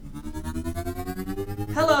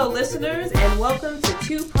Hello, listeners, and welcome to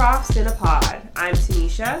Two Profs in a Pod. I'm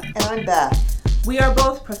Tanisha. And I'm Beth. We are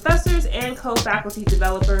both professors and co-faculty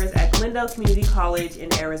developers at Glendale Community College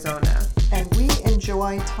in Arizona. And we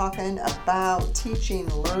enjoy talking about teaching,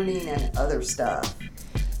 learning, and other stuff.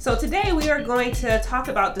 So today we are going to talk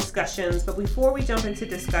about discussions, but before we jump into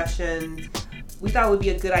discussions, we thought it would be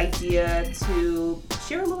a good idea to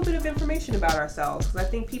share a little bit of information about ourselves, because I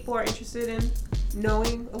think people are interested in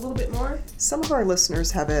knowing a little bit more. Some of our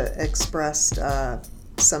listeners have expressed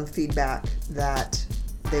some feedback that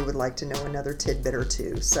they would like to know another tidbit or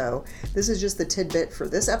two. So this is just the tidbit for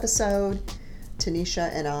this episode. Tanisha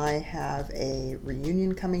and I have a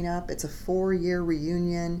reunion coming up. It's a 4-year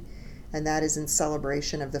reunion, and that is in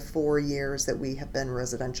celebration of the 4 years that we have been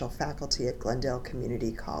residential faculty at Glendale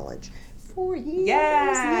Community College. 4 years.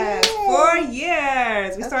 Yes, Yay! 4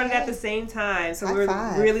 years. We started Okay. at the same time, so High we're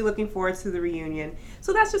five. really looking forward to the reunion.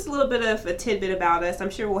 So that's just a little bit of a tidbit about us. I'm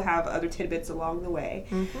sure we'll have other tidbits along the way.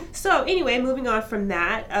 Mm-hmm. So anyway, moving on from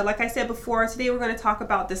that, like I said before, today we're going to talk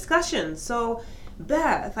about discussions. So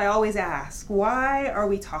Beth, I always ask, why are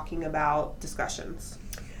we talking about discussions?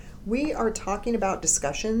 We are talking about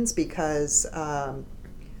discussions because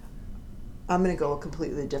I'm going to go a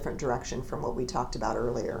completely different direction from what we talked about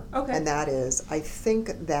earlier. Okay. And that is, I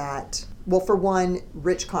think that, well, for one,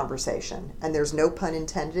 rich conversation. And there's no pun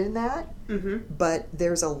intended in that, Mm-hmm. but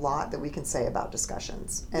there's a lot that we can say about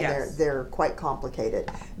discussions. And Yes. they're quite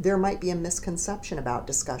complicated. There might be a misconception about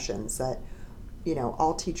discussions that, you know,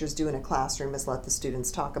 all teachers do in a classroom is let the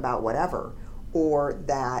students talk about whatever, or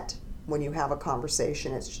that when you have a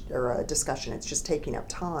conversation or a discussion, it's just taking up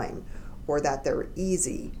time, or that they're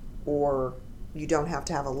easy, or you don't have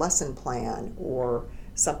to have a lesson plan or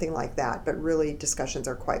something like that. But really, discussions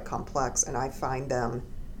are quite complex, and I find them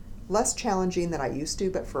less challenging than I used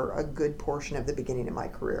to, but for a good portion of the beginning of my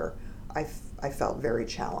career, I felt very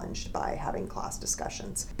challenged by having class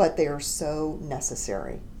discussions. But they are so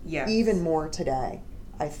necessary. Yes. Even more today,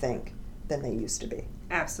 I think, than they used to be.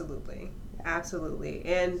 Absolutely. Absolutely.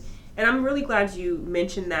 And I'm really glad you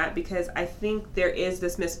mentioned that, because I think there is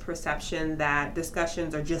this misperception that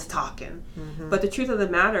discussions are just talking. Mm-hmm. But the truth of the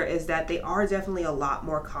matter is that they are definitely a lot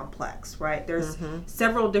more complex, right? There's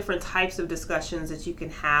several different types of discussions that you can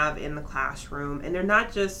have in the classroom, and they're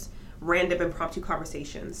not just random impromptu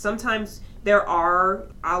conversations. Sometimes there are,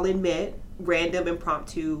 I'll admit, random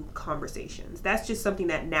impromptu conversations. That's just something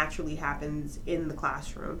that naturally happens in the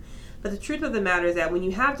classroom. But the truth of the matter is that when you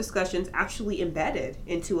have discussions actually embedded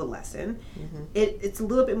into a lesson, it's a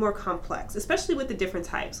little bit more complex, especially with the different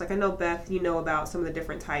types. Like I know, Beth, you know about some of the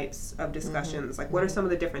different types of discussions. Like what are some of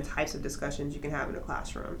the different types of discussions you can have in a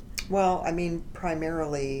classroom? Well, I mean,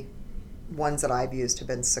 primarily ones that I've used have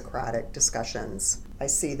been Socratic discussions. I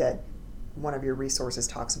see that one of your resources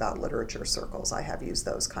talks about literature circles. I have used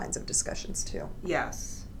those kinds of discussions too.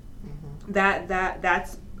 Yes.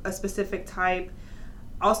 That's a specific type.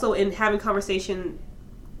 Also, in having conversation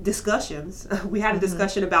discussions, we had a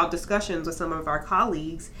discussion about discussions with some of our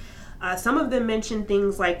colleagues. Some of them mentioned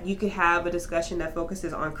things like you could have a discussion that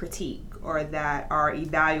focuses on critique, or that are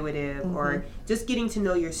evaluative, or just getting to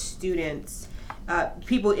know your students.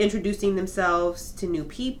 People introducing themselves to new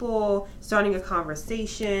people, starting a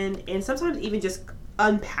conversation, and sometimes even just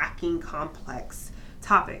unpacking complex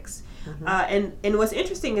topics. And what's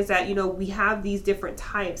interesting is that, you know, we have these different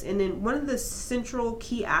types, and then one of the central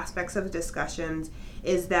key aspects of discussions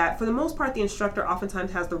is that for the most part the instructor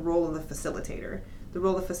oftentimes has the role of the facilitator.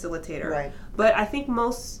 Right. But I think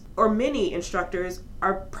most or many instructors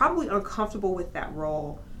are probably uncomfortable with that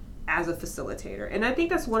role as a facilitator. And I think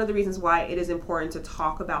that's one of the reasons why it is important to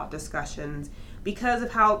talk about discussions, because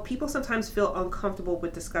of how people sometimes feel uncomfortable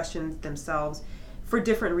with discussions themselves for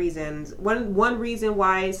different reasons. One reason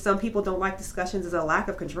why some people don't like discussions is a lack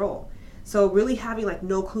of control. So really having like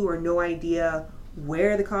no clue or no idea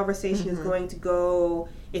where the conversation is going to go.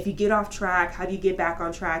 If you get off track, how do you get back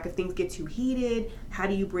on track? If things get too heated, how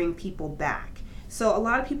do you bring people back? So a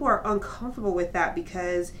lot of people are uncomfortable with that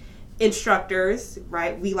because instructors,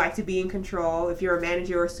 right, we like to be in control. If you're a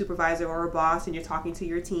manager or a supervisor or a boss and you're talking to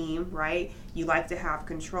your team, right, you like to have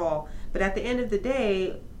control. But at the end of the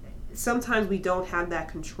day, sometimes we don't have that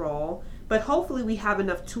control, but hopefully we have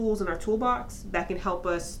enough tools in our toolbox that can help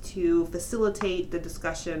us to facilitate the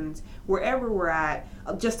discussions wherever we're at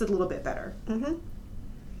just a little bit better.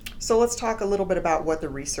 So let's talk a little bit about what the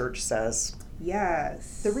research says.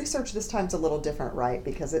 Yes. The research this time's a little different, right?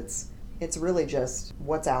 Because it's really just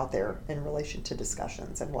what's out there in relation to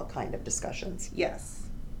discussions and what kind of discussions. Yes.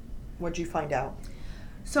 What'd you find out?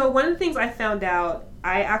 So one of the things I found out,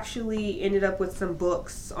 I actually ended up with some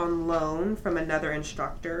books on loan from another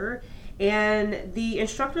instructor, And the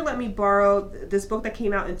instructor let me borrow this book that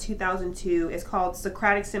came out in 2002. It's called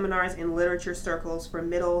Socratic Seminars in Literature Circles for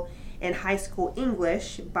Middle and High School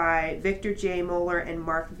English by Victor J. Moeller and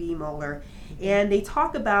Mark V. Moeller. And they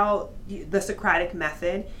talk about the Socratic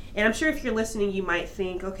method. And I'm sure if you're listening, you might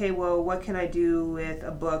think, okay, well, what can I do with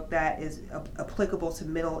a book that is applicable to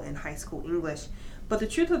middle and high school English? But the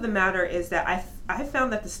truth of the matter is that I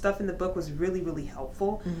found that the stuff in the book was really, really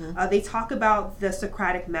helpful. They talk about the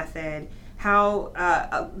Socratic method,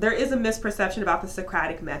 how there is a misperception about the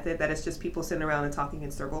Socratic method that it's just people sitting around and talking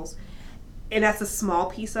in circles. And that's a small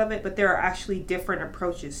piece of it, but there are actually different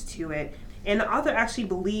approaches to it. And the author actually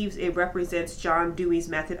believes it represents John Dewey's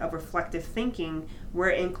method of reflective thinking, where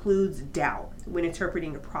it includes doubt when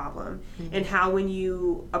interpreting a problem, and how when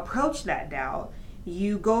you approach that doubt,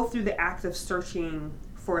 you go through the act of searching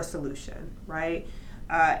for a solution, right?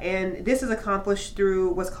 And this is accomplished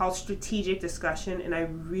through what's called strategic discussion, and I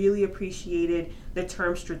really appreciated the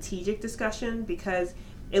term strategic discussion because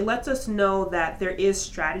it lets us know that there is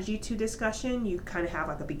strategy to discussion. You kind of have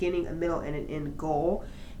like a beginning, a middle, and an end goal.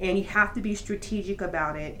 And you have to be strategic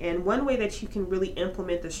about it. And one way that you can really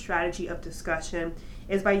implement the strategy of discussion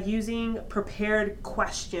is by using prepared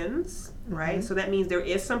questions, right? So that means there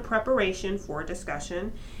is some preparation for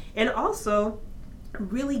discussion. And also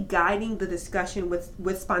really guiding the discussion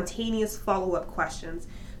with spontaneous follow-up questions.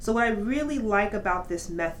 So what I really like about this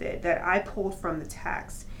method that I pulled from the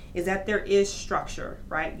text is that there is structure,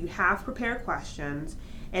 right? You have prepared questions,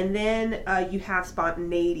 and then you have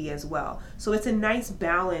spontaneity as well. So it's a nice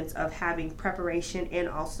balance of having preparation and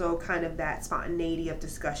also kind of that spontaneity of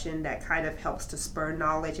discussion that kind of helps to spur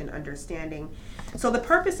knowledge and understanding. So the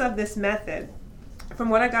purpose of this method, from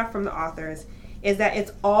what I got from the authors, is that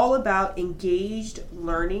it's all about engaged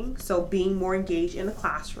learning, so being more engaged in the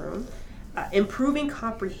classroom, improving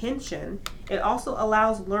comprehension. It also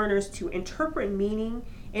allows learners to interpret meaning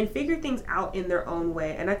and figure things out in their own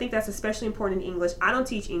way. And I think that's especially important in English. I don't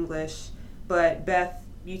teach English, but Beth,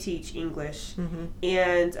 you teach English.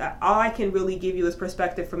 And all I can really give you is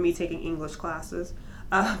perspective from me taking English classes.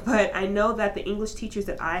 But I know that the English teachers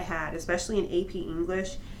that I had, especially in AP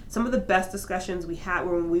English, some of the best discussions we had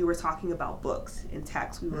were when we were talking about books and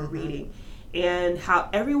texts we were reading. And how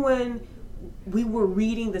we were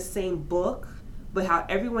reading the same book, but how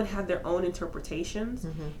everyone had their own interpretations.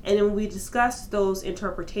 And then when we discussed those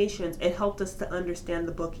interpretations, it helped us to understand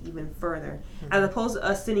the book even further, as opposed to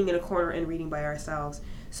us sitting in a corner and reading by ourselves.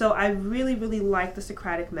 So I really, really like the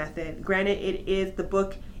Socratic method. Granted, the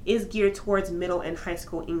book is geared towards middle and high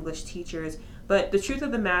school English teachers, but the truth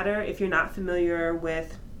of the matter, if you're not familiar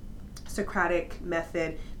with Socratic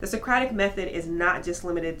method, the Socratic method is not just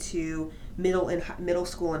limited to middle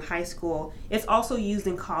school and high school. It's also used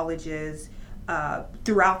in colleges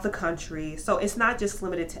throughout the country. So it's not just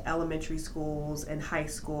limited to elementary schools and high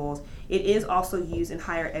schools. It is also used in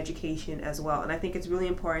higher education as well. And I think it's really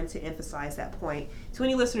important to emphasize that point to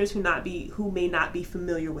any listeners who may not be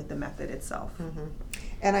familiar with the method itself.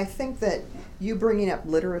 And I think that you bringing up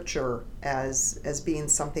literature as being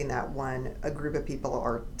something that a group of people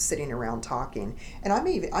are sitting around talking. And I'm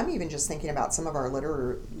even just thinking about some of our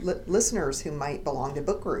listeners who might belong to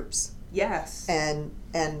book groups. Yes. And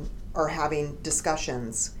are having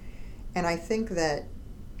discussions. And I think that,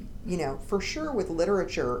 for sure with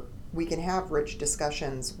literature, we can have rich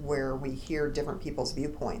discussions where we hear different people's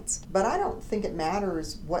viewpoints. But I don't think it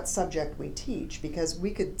matters what subject we teach, because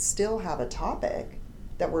we could still have a topic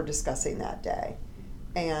that we're discussing that day,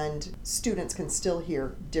 and students can still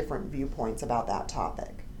hear different viewpoints about that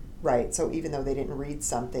topic, right? So even though they didn't read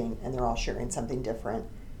something and they're all sharing something different,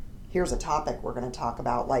 here's a topic we're going to talk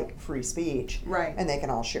about, like free speech, right? And they can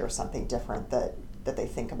all share something different that they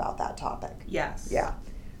think about that topic. Yes. Yeah.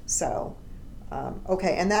 So,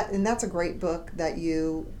 okay, and that's a great book that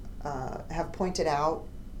you have pointed out,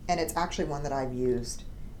 and it's actually one that I've used,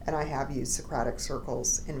 and I have used Socratic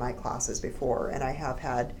Circles in my classes before, and I have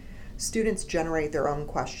had students generate their own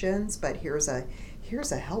questions. But here's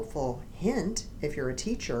a helpful hint if you're a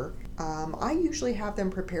teacher. I usually have them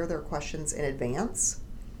prepare their questions in advance.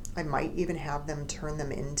 I might even have them turn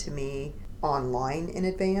them into me online in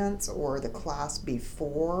advance or the class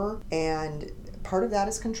before. And part of that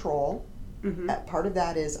is control. Part of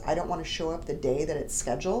that is I don't want to show up the day that it's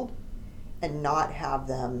scheduled and not have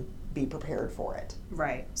them be prepared for it.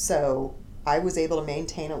 Right. So I was able to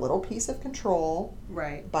maintain a little piece of control,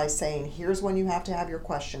 right, by saying, here's when you have to have your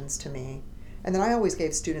questions to me. And then I always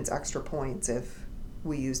gave students extra points if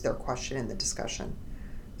we used their question in the discussion.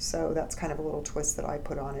 So that's kind of a little twist that I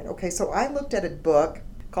put on it. Okay, so I looked at a book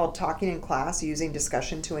called Talking in Class, Using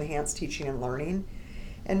Discussion to Enhance Teaching and Learning.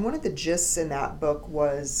 And one of the gists in that book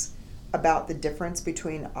was about the difference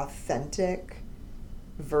between authentic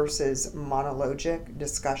versus monologic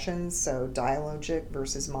discussions, so dialogic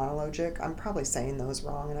versus monologic. I'm probably saying those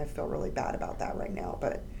wrong, and I feel really bad about that right now.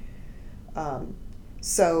 But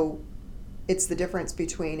so it's the difference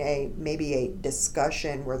between maybe a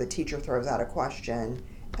discussion where the teacher throws out a question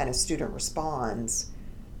and a student responds,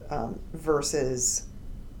 versus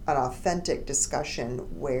an authentic discussion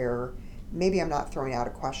where maybe I'm not throwing out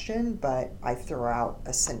a question, but I throw out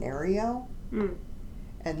a scenario.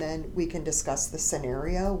 And then we can discuss the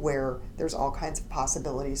scenario where there's all kinds of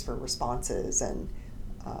possibilities for responses. And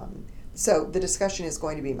so the discussion is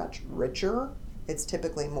going to be much richer. It's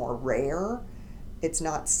typically more rare. It's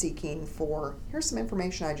not seeking for, here's some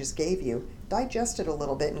information I just gave you, digest it a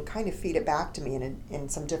little bit and kind of feed it back to me in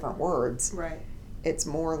some different words. Right. It's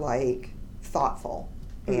more like thoughtful,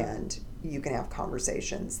 and you can have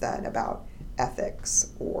conversations then about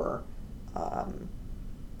ethics or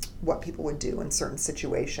what people would do in certain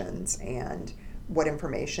situations and what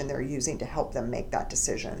information they're using to help them make that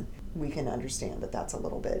decision. We can understand that that's a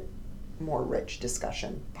little bit more rich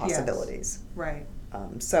discussion possibilities. Yes. Right.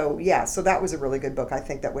 So that was a really good book. I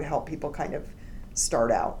think that would help people kind of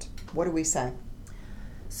start out. What do we say?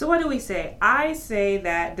 So what do we say? I say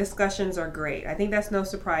that discussions are great. I think that's no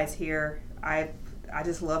surprise here. I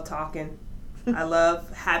just love talking. I love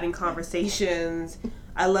having conversations.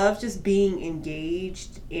 I love just being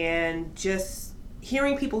engaged and just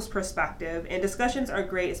hearing people's perspective. And discussions are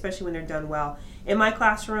great, especially when they're done well. In my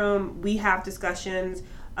classroom, we have discussions.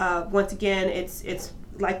 Once again, it's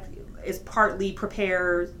partly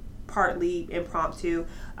prepared, partly impromptu.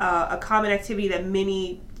 A common activity that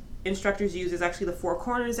many instructors use is actually the Four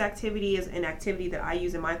Corners activity, is an activity that I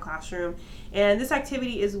use in my classroom. And this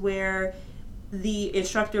activity is where the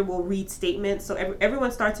instructor will read statements. So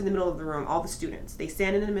everyone starts in the middle of the room, all the students. They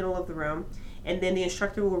stand in the middle of the room, and then the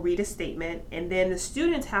instructor will read a statement, and then the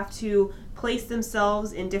students have to place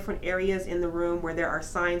themselves in different areas in the room where there are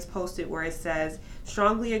signs posted where it says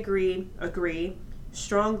strongly agree, agree,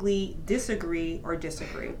 strongly disagree, or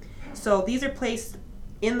disagree. So these are placed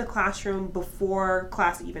in the classroom before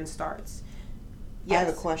class even starts. Yes. I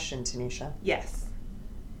have a question, Tanisha. Yes.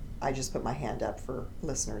 I just put my hand up for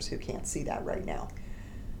listeners who can't see that right now.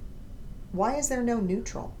 Why is there no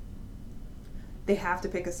neutral? They have to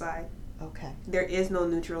pick a side. Okay. There is no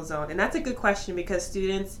neutral zone. And that's a good question, because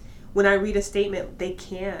students, when I read a statement, they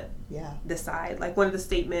can't decide. Like one of the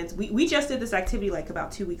statements, we just did this activity like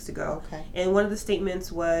about 2 weeks ago. Okay. And one of the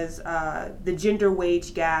statements was the gender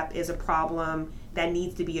wage gap is a problem that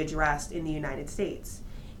needs to be addressed in the United States.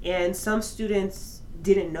 And some students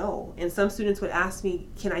didn't know, and some students would ask me,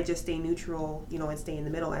 can I just stay neutral, and stay in the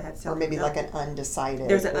middle? I had to tell them, or maybe no. Like an undecided.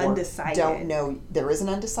 There's an undecided. Don't know. There is an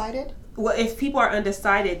undecided? Well, if people are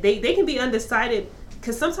undecided, they can be undecided,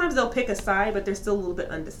 because sometimes they'll pick a side, but they're still a little bit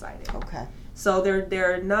undecided. Okay. So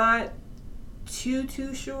they're not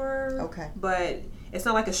too sure. Okay. But it's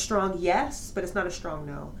not like a strong yes, but it's not a strong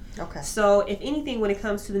no. Okay. So if anything, when it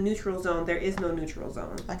comes to the neutral zone, there is no neutral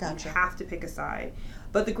zone. I gotcha. You have to pick a side.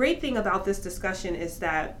 But the great thing about this discussion is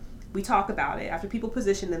that we talk about it. After people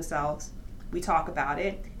position themselves, we talk about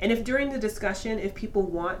it. And if during the discussion, if people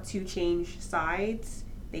want to change sides,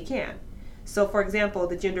 they can. So for example,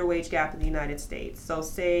 the gender wage gap in the United States. So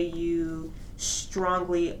say you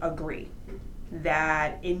strongly agree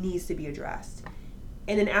that it needs to be addressed.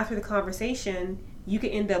 And then after the conversation, you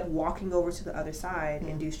could end up walking over to the other side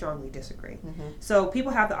and do strongly disagree. Mm-hmm. So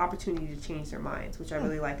people have the opportunity to change their minds, which I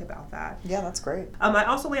really like about that. Yeah, that's great. I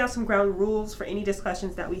also lay out some ground rules for any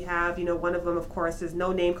discussions that we have. One of them, of course, is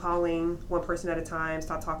no name calling, one person at a time,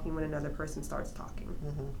 stop talking when another person starts talking.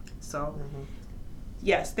 Mm-hmm. So,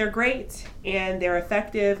 yes, they're great, and they're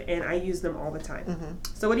effective, and I use them all the time. Mm-hmm.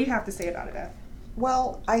 So what do you have to say about it, Beth?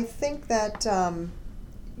 Well, I think that...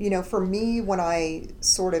 for me, when I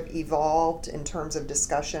sort of evolved in terms of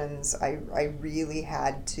discussions, I really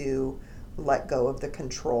had to let go of the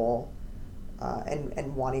control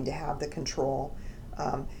and wanting to have the control.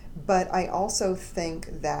 But I also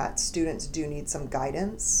think that students do need some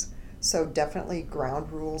guidance. So definitely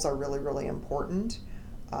ground rules are really, really important.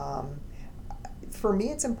 For me,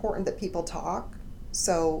 it's important that people talk.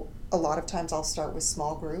 So a lot of times I'll start with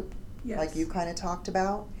small group, like you kind of talked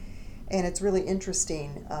about. And it's really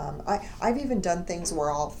interesting. I've even done things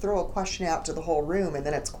where I'll throw a question out to the whole room and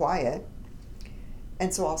then it's quiet.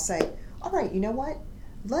 And so I'll say, all right, you know what?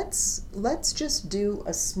 Let's just do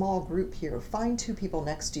a small group here. Find two people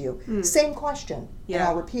next to you. Same question. Yeah. And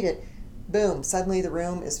I'll repeat it. Boom. Suddenly the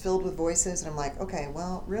room is filled with voices. And I'm like, okay,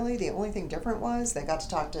 well, really the only thing different was they got to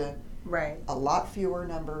talk to a lot fewer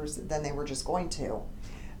numbers than they were just going to.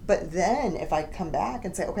 But then if I come back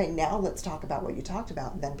and say, okay, now let's talk about what you talked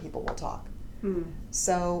about, then people will talk.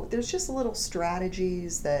 So there's just little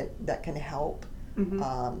strategies that can help.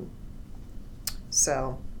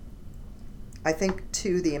 So I think,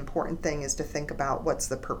 too, the important thing is to think about what's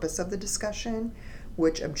the purpose of the discussion,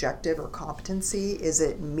 which objective or competency. Is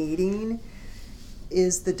it meeting?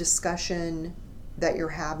 Is the discussion that you're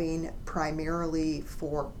having primarily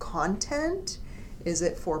for content? Is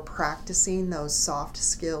it for practicing those soft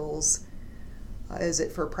skills? Is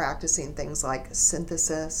it for practicing things like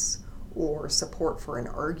synthesis or support for an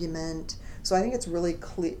argument? So I think it's really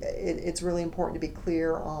it's really important to be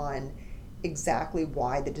clear on exactly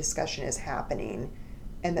why the discussion is happening,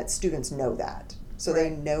 and that students know that. So Right.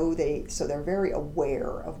 they know so they're very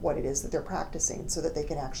aware of what it is that they're practicing, so that they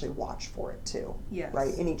can actually watch for it too. Yes.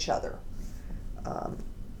 Right, in each other.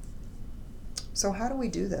 So how do we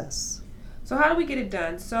do this? So how do we get it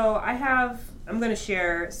done? So I'm going to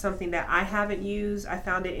share something that I haven't used. I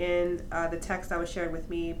found it in the text that was shared with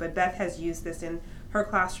me, but Beth has used this in her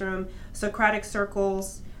classroom. Socratic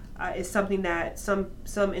circles is something that some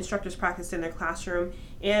instructors practice in their classroom.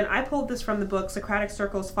 And I pulled this from the book, Socratic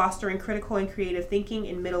Circles, Fostering Critical and Creative Thinking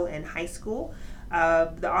in Middle and High School.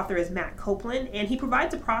 The author is Matt Copeland, and he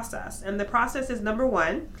provides a process. And the process is, number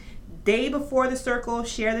 1, day before the circle,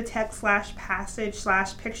 share the text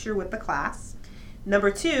 /passage /picture with the class.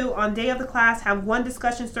 Number 2, on day of the class, have one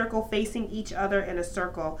discussion circle facing each other in a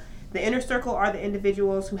circle. The inner circle are the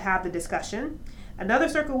individuals who have the discussion. Another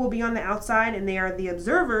circle will be on the outside, and they are the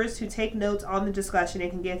observers who take notes on the discussion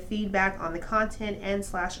and can give feedback on the content and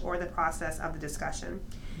or the process of the discussion.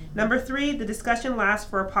 Number 3, the discussion lasts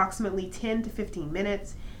for approximately 10 to 15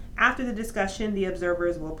 minutes. After the discussion, the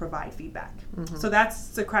observers will provide feedback. So that's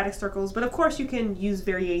Socratic circles, but of course you can use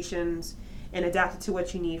variations and adapt it to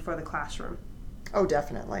what you need for the classroom. Oh,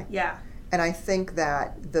 definitely. Yeah. And I think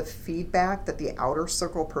that the feedback that the outer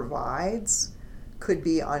circle provides could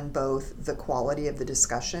be on both the quality of the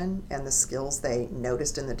discussion and the skills they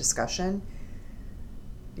noticed in the discussion.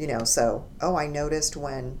 I noticed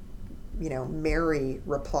when, Mary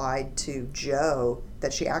replied to Joe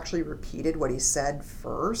that she actually repeated what he said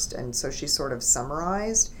first, and so she sort of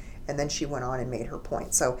summarized, and then she went on and made her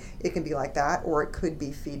point. So it can be like that, or it could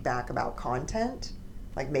be feedback about content.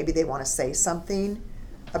 Like maybe they want to say something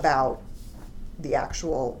about the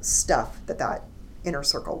actual stuff that inner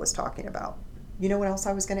circle was talking about. You know what else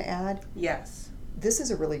I was going to add? Yes. This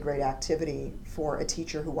is a really great activity for a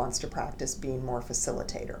teacher who wants to practice being more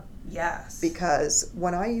facilitator. Yes. Because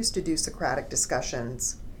when I used to do Socratic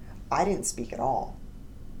discussions, I didn't speak at all.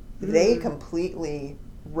 They completely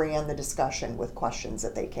ran the discussion with questions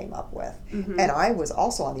that they came up with. And I was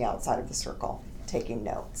also on the outside of the circle taking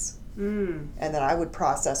notes. And then I would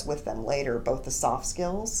process with them later both the soft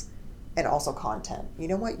skills and also content. You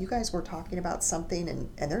know what? You guys were talking about something,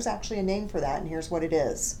 and there's actually a name for that, and here's what it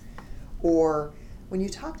is. Or when you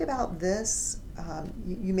talked about this,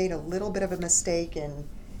 you made a little bit of a mistake in,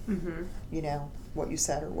 what you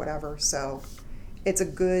said or whatever. So it's a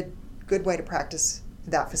good way to practice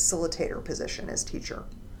that facilitator position as teacher.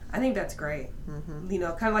 I think that's great. Kind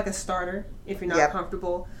of like a starter if you're not Yep.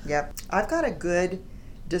 comfortable. Yep. I've got a good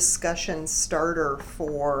discussion starter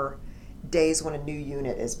for days when a new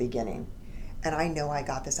unit is beginning. And I know I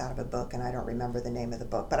got this out of a book, and I don't remember the name of the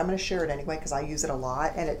book, but I'm going to share it anyway because I use it a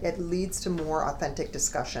lot, and it leads to more authentic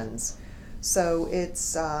discussions. So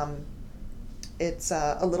it's a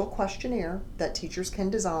little questionnaire that teachers can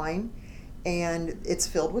design, and it's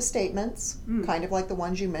filled with statements, kind of like the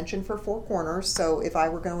ones you mentioned for Four Corners. So if I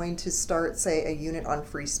were going to start, say, a unit on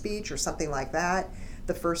free speech or something like that,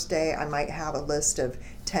 the first day I might have a list of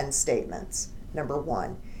 10 statements. Number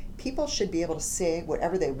 1, people should be able to say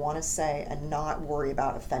whatever they want to say and not worry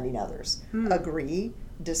about offending others. Agree,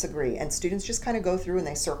 disagree. And students just kind of go through and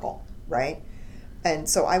they circle, right? And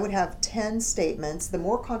so I would have 10 statements. The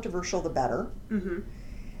more controversial, the better.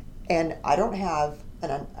 And I don't have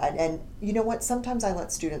and you know what? Sometimes I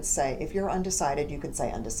let students say, if you're undecided, you can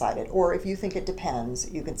say undecided. Or if you think it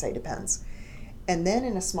depends, you can say depends. And then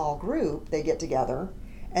in a small group, they get together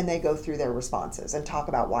and they go through their responses and talk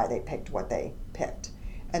about why they picked what they picked.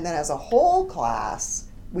 And then as a whole class,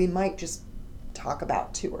 we might just talk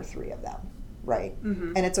about 2 or 3 of them, right?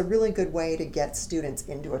 And it's a really good way to get students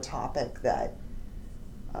into a topic that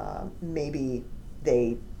maybe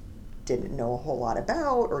they didn't know a whole lot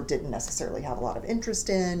about or didn't necessarily have a lot of interest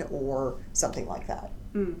in or something like that.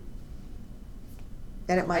 And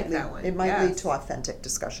it might lead to authentic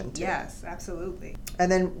discussion too. Yes, absolutely.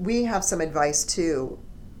 And then we have some advice too,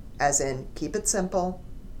 as in keep it simple,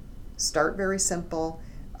 start very simple.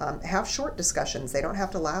 Have short discussions. They don't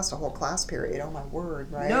have to last a whole class period. Oh my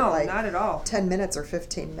word, right? No, like not at all. 10 minutes or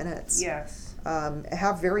 15 minutes. Yes.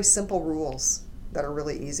 Have very simple rules that are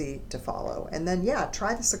really easy to follow. And then,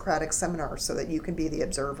 try the Socratic seminar so that you can be the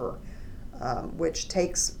observer, which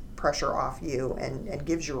takes pressure off you and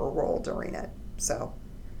gives you a role during it. So,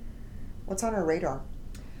 what's on our radar?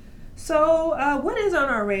 So, what is on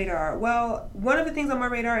our radar? Well, one of the things on my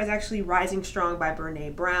radar is actually Rising Strong by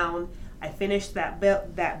Brené Brown. I finished that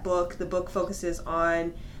book. The book focuses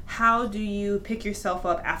on how do you pick yourself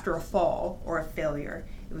up after a fall or a failure.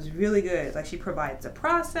 It was really good. Like, she provides a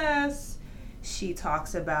process. She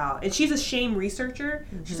talks about, and she's a shame researcher.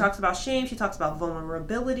 Mm-hmm. She talks about shame. She talks about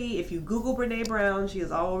vulnerability. If you Google Brené Brown, she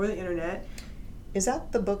is all over the internet. Is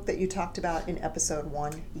that the book that you talked about in episode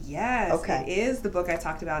 1? Yes, okay. It is the book I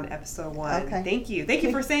talked about in episode 1. Okay. Thank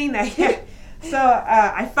you for saying that. Yeah. So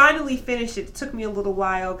I finally finished it. It took me a little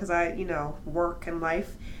while because I, work and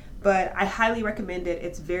life, but I highly recommend it.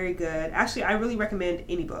 It's very good. Actually, I really recommend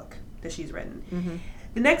any book that she's written. Mm-hmm.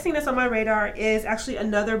 The next thing that's on my radar is actually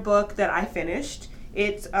another book that I finished.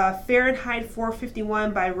 It's Fahrenheit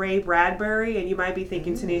 451 by Ray Bradbury, and you might be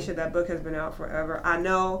thinking, Tanisha, that book has been out forever. I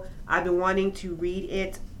know. I've been wanting to read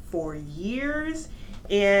it for years,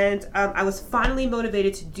 and I was finally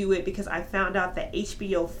motivated to do it because I found out that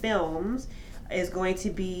HBO Films is going to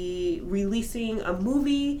be releasing a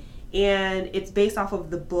movie, and it's based off of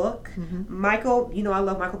the book. Mm-hmm. Michael, I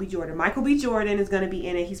love Michael B. Jordan. Michael B. Jordan is going to be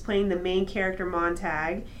in it. He's playing the main character,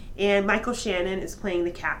 Montag, and Michael Shannon is playing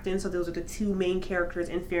the captain. So those are the two main characters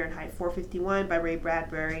in Fahrenheit 451 by Ray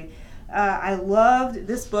Bradbury. I loved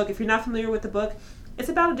this book. If you're not familiar with the book, it's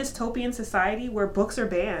about a dystopian society where books are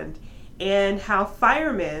banned and how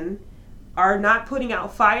firemen are not putting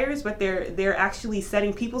out fires, but they're actually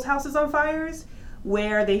setting people's houses on fires,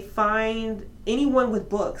 where they find anyone with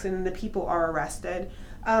books and the people are arrested.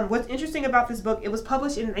 What's interesting about this book, it was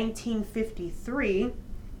published in 1953,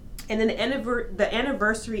 and then the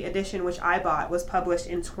anniversary edition, which I bought, was published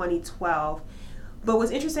in 2012. But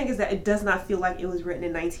what's interesting is that it does not feel like it was written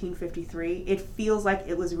in 1953. It feels like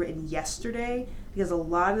it was written yesterday, because a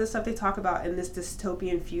lot of the stuff they talk about in this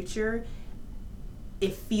dystopian future,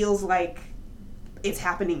 it feels like it's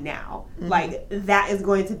happening now. Mm-hmm. Like, that is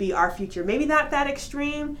going to be our future. Maybe not that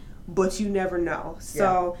extreme, but you never know.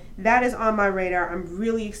 So that is on my radar. I'm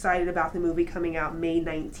really excited about the movie coming out May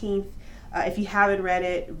 19th. If you haven't read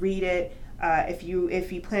it, read it. If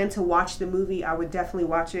you plan to watch the movie, I would definitely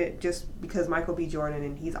watch it just because Michael B. Jordan,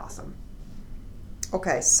 and he's awesome.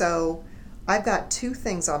 Okay, so I've got 2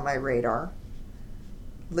 things on my radar.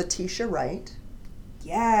 Letitia Wright,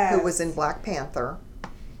 yes, who was in Black Panther,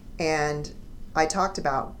 and I talked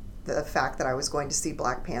about the fact that I was going to see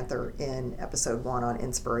Black Panther in episode 1 on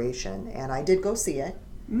Inspiration, and I did go see it.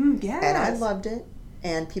 Yes. And I loved it,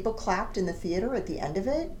 and people clapped in the theater at the end of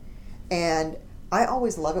it, and I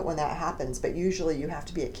always love it when that happens, but usually you have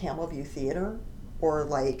to be at Camel View Theater or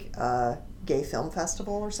like a gay film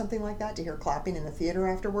festival or something like that to hear clapping in the theater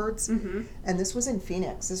afterwards. Mm-hmm. And this was in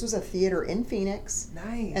Phoenix. This was a theater in Phoenix.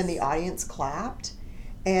 Nice. And the audience clapped.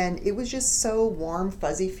 And it was just so warm,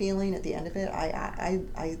 fuzzy feeling at the end of it.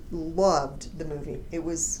 I loved the movie. It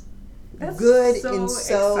was good in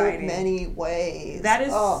so exciting. Many ways. That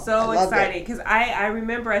is so exciting. Because I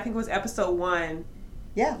remember, I think it was episode 1.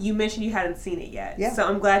 Yeah. You mentioned you hadn't seen it yet. Yeah. So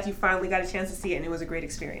I'm glad you finally got a chance to see it, and it was a great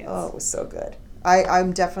experience. Oh, it was so good.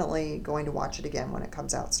 I'm definitely going to watch it again when it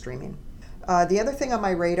comes out streaming. The other thing on my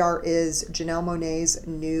radar is Janelle Monáe's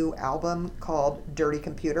new album called Dirty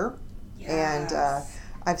Computer. Yes. And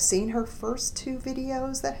I've seen her first 2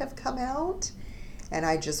 videos that have come out. And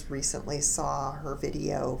I just recently saw her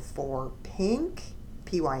video for Pink,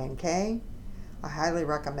 P-Y-N-K. I highly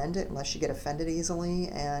recommend it unless you get offended easily.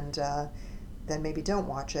 And then maybe don't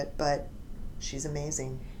watch it, but she's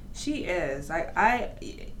amazing. She is. I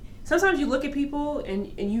sometimes you look at people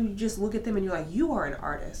and you just look at them and you're like, you are an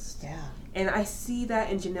artist. Yeah. And I see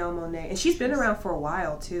that in Janelle Monáe. And she's been around for a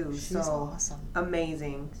while too. She's so awesome.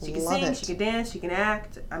 Amazing. She can Love sing, it. she can dance, she can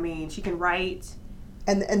act. I mean, she can write.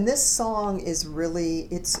 And this song is really,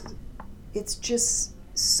 it's just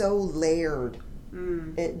so layered.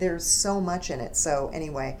 There's so much in it. So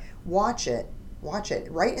anyway, watch it.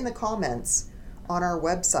 Write in the comments on our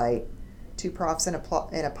website,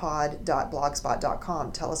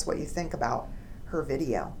 twoprofsinapod.blogspot.com. Tell us what you think about her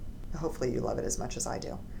video. Hopefully you love it as much as I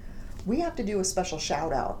do. We have to do a special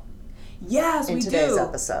shout out. Yes, we do. In today's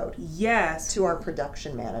episode. Yes. To our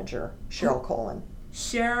production manager, Cheryl Colin.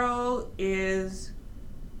 Cheryl is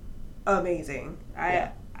amazing.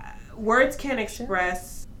 Words can't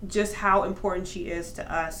express just how important she is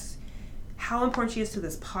to us, how important she is to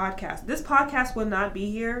this podcast. This podcast would not be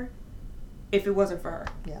here if it wasn't for her.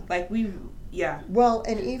 Yeah. Like Well,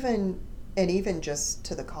 and even just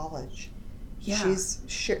to the college. Yeah.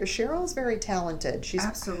 Cheryl's very talented. She's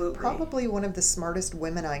absolutely probably one of the smartest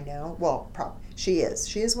women I know. Well, she is.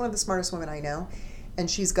 She is one of the smartest women I know, and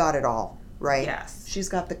she's got it all, right? Yes. She's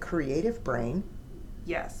got the creative brain.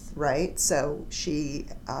 Yes. Right? So she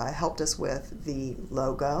helped us with the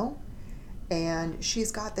logo, and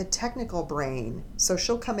she's got the technical brain. So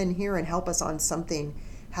she'll come in here and help us on something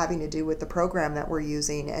having to do with the program that we're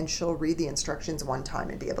using, and she'll read the instructions one time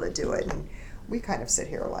and be able to do it. And we kind of sit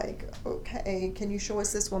here like, okay, can you show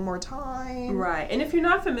us this one more time? Right. And if you're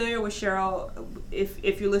not familiar with Cheryl,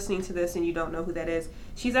 if you're listening to this and you don't know who that is,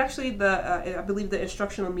 she's actually I believe the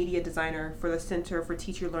instructional media designer for the Center for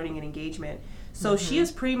Teacher Learning and Engagement. So she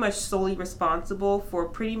is pretty much solely responsible for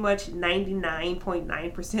pretty much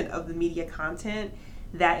 99.9% of the media content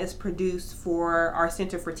that is produced for our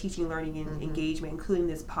Center for Teaching, Learning, and Engagement, including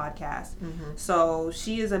this podcast. So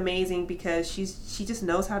she is amazing because she just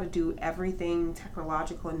knows how to do everything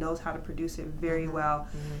technological and knows how to produce it very well.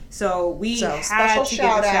 So we had to give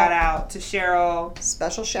a shout out to Cheryl.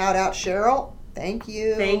 Special shout out, Cheryl. Thank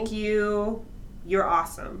you. Thank you. You're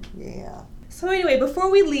awesome. Yeah. So anyway,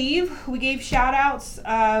 before we leave, we gave shout outs.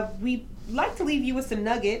 We'd like to leave you with some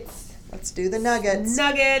nuggets. Let's do the nuggets.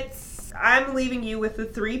 I'm leaving you with the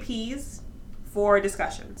 3 P's for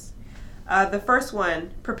discussions. The first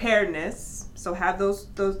one, preparedness. So have those.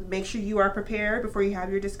 Make sure you are prepared before you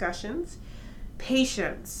have your discussions.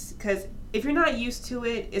 Patience, because if you're not used to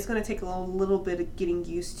it, it's going to take a little bit of getting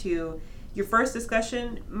used to. Your first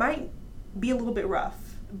discussion might be a little bit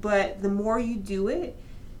rough, but the more you do it,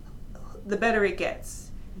 the better it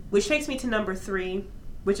gets. Which takes me to number 3,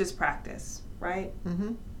 which is practice. Right?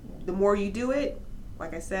 The more you do it,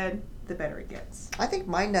 like I said, the better it gets. I think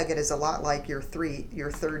my nugget is a lot like your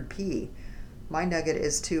third P. My nugget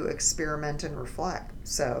is to experiment and reflect.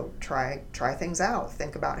 So try things out.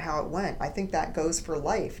 Think about how it went. I think that goes for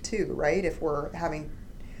life too, right? If we're having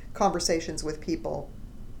conversations with people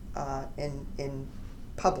in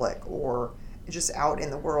public or just out in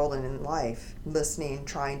the world and in life, listening,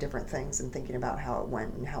 trying different things and thinking about how it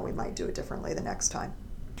went and how we might do it differently the next time.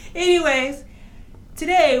 Anyways,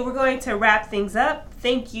 today we're going to wrap things up.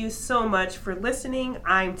 Thank you so much for listening.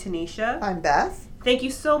 I'm Tanisha. I'm Beth. Thank you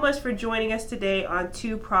so much for joining us today on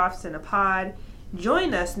 2 Profs in a Pod.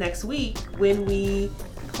 Join us next week when we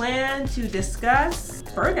plan to discuss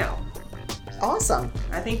burnout. Awesome.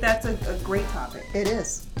 I think that's a great topic. It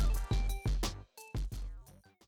is.